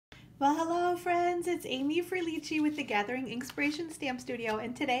Well, hello friends, it's Amy Frillici with the Gathering Inkspiration Stamp Studio,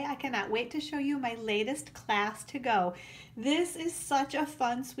 and today I cannot wait to show you my latest class to go. This is such a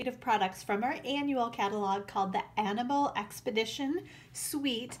fun suite of products from our annual catalog called the Animal Expedition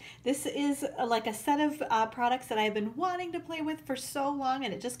Suite. This is like a set of products that I've been wanting to play with for so long,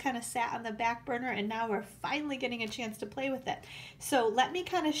 and it just kind of sat on the back burner, and now we're finally getting a chance to play with it. So let me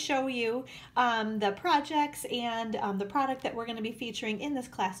kind of show you the projects and the product that we're going to be featuring in this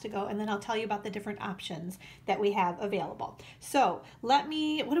class to go, and then I'll tell you about the different options that we have available. So what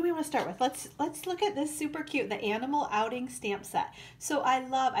do we want to start with? Let's look at this super cute, the Animal Outing Stamp Set. So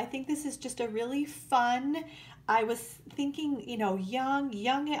I think this is just a really fun, I was thinking, you know,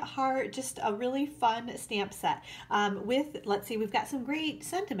 young at heart, just a really fun stamp set let's see, we've got some great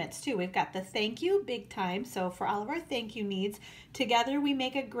sentiments too. We've got the thank you big time. So for all of our thank you needs, together we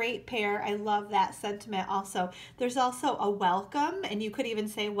make a great pair. I love that sentiment also. There's also a welcome, and you could even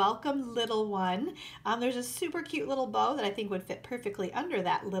say welcome little one. There's a super cute little bow that I think would fit perfectly under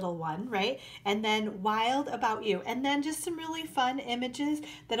that little one, right? And then wild about you. And then just some really fun images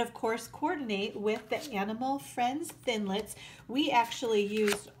that of course coordinate with the Animal Friends Thinlits. We actually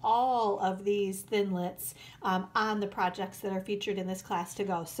used all of these Thinlits on the projects that are featured in this class to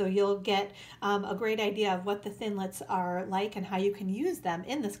go. So you'll get a great idea of what the Thinlits are like and how you can use them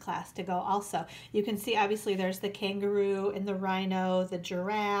in this class to go also. You can see obviously there's the kangaroo and the rhino, the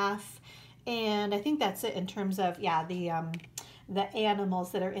giraffe, and I think that's it in terms of, yeah, the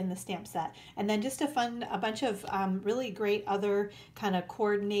animals that are in the stamp set. And then just a bunch of really great other kind of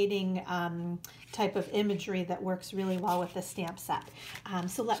coordinating type of imagery that works really well with the stamp set.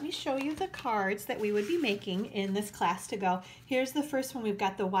 So let me show you the cards that we would be making in this class to go. Here's the first one. We've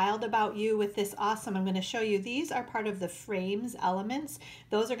got the Wild About You with this awesome, I'm going to show you, these are part of the frames elements.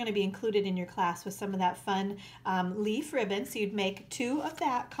 Those are going to be included in your class with some of that fun leaf ribbon. So you'd make 2 of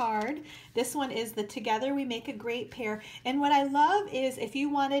that card. This one is the Together We Make a Great Pair. And what I love is if you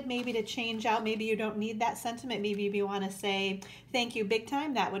wanted maybe to change out, maybe you don't need that sentiment, maybe if you want to say thank you big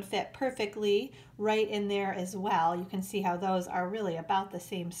time, that would fit perfectly right in there as well. You can see how those are really about the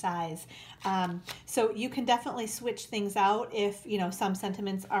same size. So you can definitely switch things out if, you know, some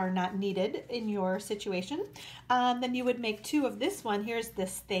sentiments are not needed in your situation. Then you would make 2 of this one. Here's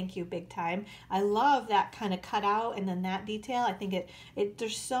this thank you big time. I love that kind of cutout and then that detail. I think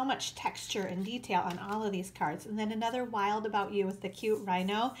there's so much texture and detail on all of these cards. And then another Wild About You with the cute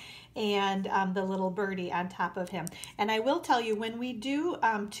rhino and the little birdie on top of him. And I will tell you, when we do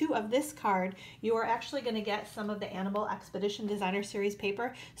 2 of this card, you are actually going to get some of the Animal Expedition Designer Series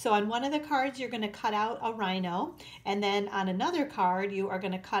paper. So on one of the cards, you're going to cut out a rhino, and then on another card, you are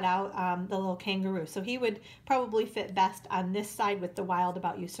going to cut out the little kangaroo. So he would probably fit best on this side with the Wild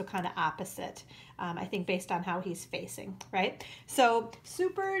About You, so kind of opposite. I think based on how he's facing, right? So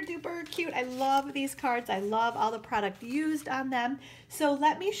super duper cute. I love these cards. I love all the product used on them. So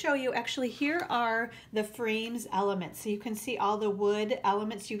let me show you, actually here are the frames elements. So you can see all the wood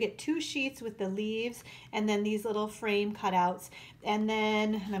elements. You get 2 sheets with the leaves and then these little frame cutouts. And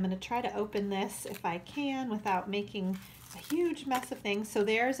then, I'm going to try to open this if I can without making a huge mess of things. So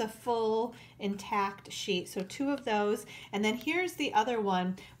there's a full intact sheet. So 2 of those. And then here's the other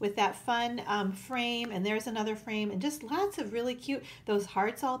one with that fun frame, and there's another frame, and just lots of really cute, those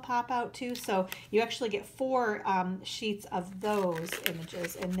hearts all pop out too. So you actually get 4 sheets of those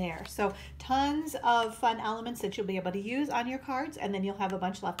images in there. So tons of fun elements that you'll be able to use on your cards, and then you'll have a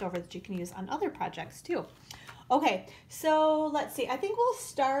bunch left over that you can use on other projects too. Okay, so let's see. I think we'll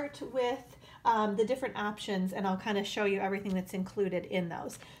start with the different options, and I'll kind of show you everything that's included in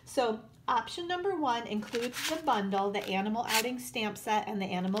those. So option number 1 includes the bundle, the Animal Outing Stamp Set and the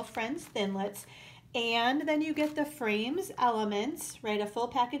Animal Friends Thinlits. And then you get the frames elements, right, a full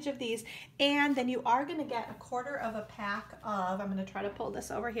package of these, and then you are going to get a 1/4 of a pack of, I'm going to try to pull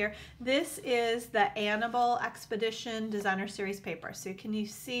this over here, this is the Animal Expedition Designer Series paper. So can you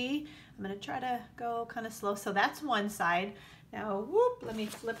see, I'm going to try to go kind of slow, so that's one side. Now, whoop, let me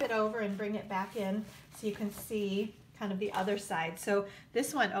flip it over and bring it back in so you can see kind of the other side. So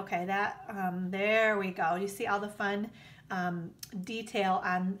this one, okay, that, there we go. You see all the fun detail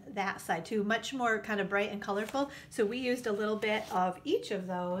on that side too, much more kind of bright and colorful. So we used a little bit of each of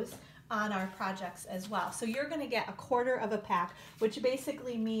those on our projects as well. So you're going to get a 1/4 of a pack, which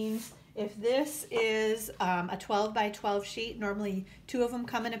basically means if this is a 12 by 12 sheet, normally 2 of them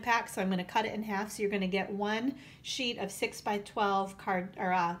come in a pack, so I'm going to cut it in half. So you're going to get 1 sheet of 6 by 12 card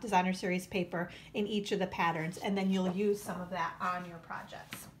or designer series paper in each of the patterns, and then you'll use some of that on your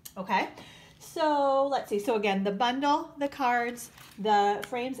projects. Okay. So let's see. So again, the bundle, the cards, the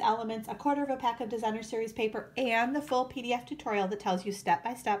frames, elements, a quarter of a pack of designer series paper, and the full PDF tutorial that tells you step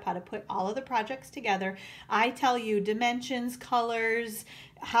by step how to put all of the projects together. I tell you dimensions, colors,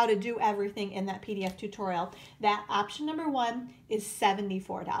 how to do everything in that PDF tutorial. That option number 1 is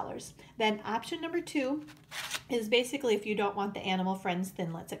 $74. Then option number 2 is basically if you don't want the Animal Friends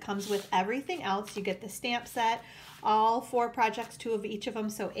Thinlits. It comes with everything else. You get the stamp set, all 4 projects, 2 of each of them,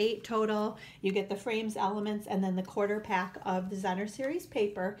 so 8 total. You get the frames, elements, and then the quarter pack of designer series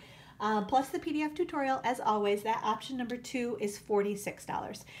paper. Plus the PDF tutorial. As always, that option number 2 is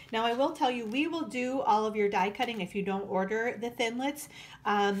 $46. Now I will tell you, we will do all of your die cutting if you don't order the Thinlits,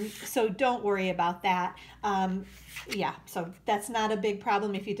 so don't worry about that. Yeah, so that's not a big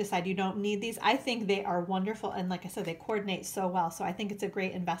problem if you decide you don't need these. I think they are wonderful, and like I said, they coordinate so well, so I think it's a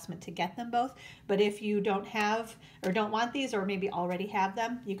great investment to get them both. But if you don't have or don't want these, or maybe already have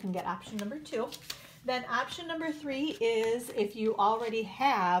them, you can get option number 2. Then option number 3 is if you already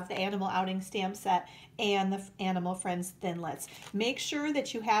have the Animal Outing stamp set and the Animal Friends Thinlits. Make sure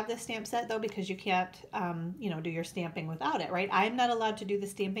that you have the stamp set though, because you can't, do your stamping without it, right? I'm not allowed to do the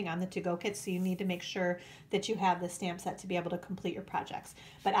stamping on the to-go kits, so you need to make sure that you have the stamp set to be able to complete your projects.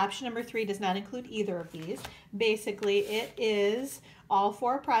 But option number 3 does not include either of these. Basically, it is all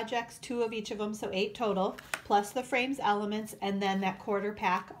 4 projects, 2 of each of them, so 8 total, plus the frames, elements, and then that quarter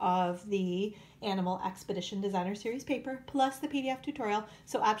pack of the Animal Expedition Designer Series paper, plus the PDF tutorial.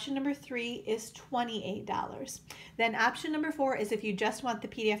 So option number 3 is $28. Then option number 4 is if you just want the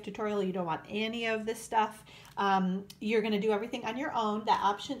PDF tutorial, you don't want any of this stuff, you're going to do everything on your own. That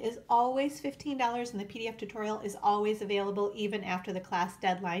option is always $15, and the PDF tutorial is always available even after the class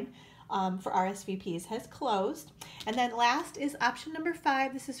deadline for RSVPs has closed. And then last is option number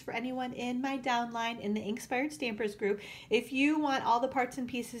 5. This is for anyone in my downline in the Inkspired Stampers group. If you want all the parts and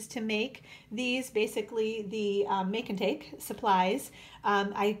pieces to make these, basically the make and take supplies,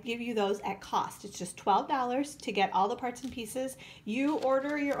 I give you those at cost. It's just $12 to get all the parts and pieces. You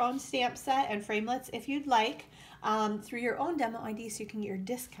order your own stamp set and framelits if you'd like through your own demo ID, so you can get your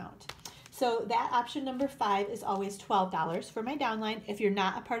discount. So that option number 5 is always $12 for my downline. If you're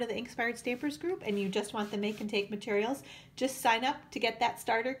not a part of the Inkspired Stampers group and you just want the make and take materials, just sign up to get that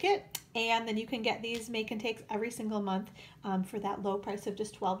starter kit, and then you can get these make and takes every single month for that low price of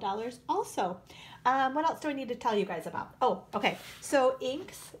just $12 also. What else do I need to tell you guys about? Oh, okay. So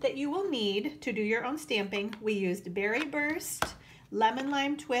inks that you will need to do your own stamping, we used Berry Burst, Lemon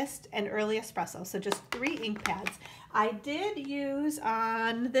Lime Twist, and Early Espresso. So just 3 ink pads. I did use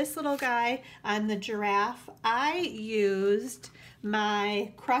on this little guy, on the giraffe, I used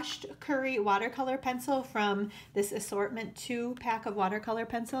my crushed curry watercolor pencil from this assortment 2-pack of watercolor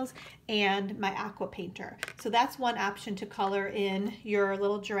pencils, and my aqua painter. So that's one option to color in your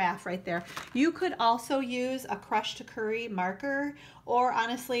little giraffe right there. You could also use a crushed curry marker, or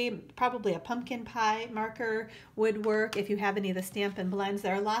honestly probably a pumpkin pie marker would work if you have any of the Stampin' Blends.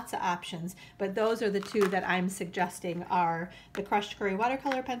 There are lots of options, but those are the 2 that I'm suggesting are the crushed curry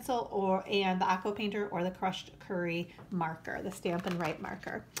watercolor pencil and the aqua painter, or the crushed curry marker, the Stampin' Right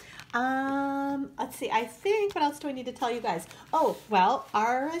marker. Let's see, I think, what else do I need to tell you guys? Oh, well,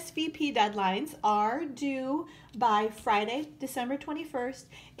 RSVP deadlines are due by Friday, December 21st,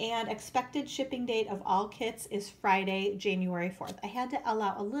 and expected shipping date of all kits is Friday, January 4th. I had to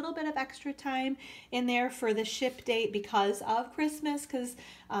allow a little bit of extra time in there for the ship date because of Christmas, because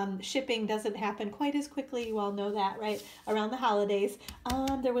shipping doesn't happen quite as quickly. You all know that, right? Around the holidays.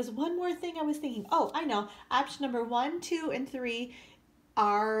 There was one more thing I was thinking. Oh, I know. Option number 1, 2, and 3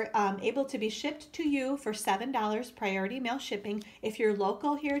 are able to be shipped to you for $7 priority mail shipping. If you're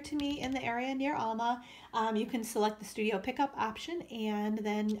local here to me in the area near Alma, you can select the studio pickup option, and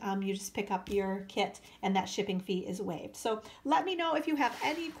then you just pick up your kit, and that shipping fee is waived. So let me know if you have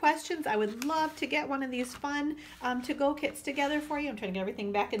any questions. I would love to get one of these fun to-go kits together for you. I'm trying to get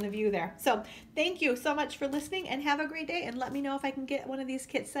everything back in the view there. So thank you so much for listening, and have a great day, and let me know if I can get one of these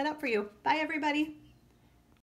kits set up for you. Bye, everybody.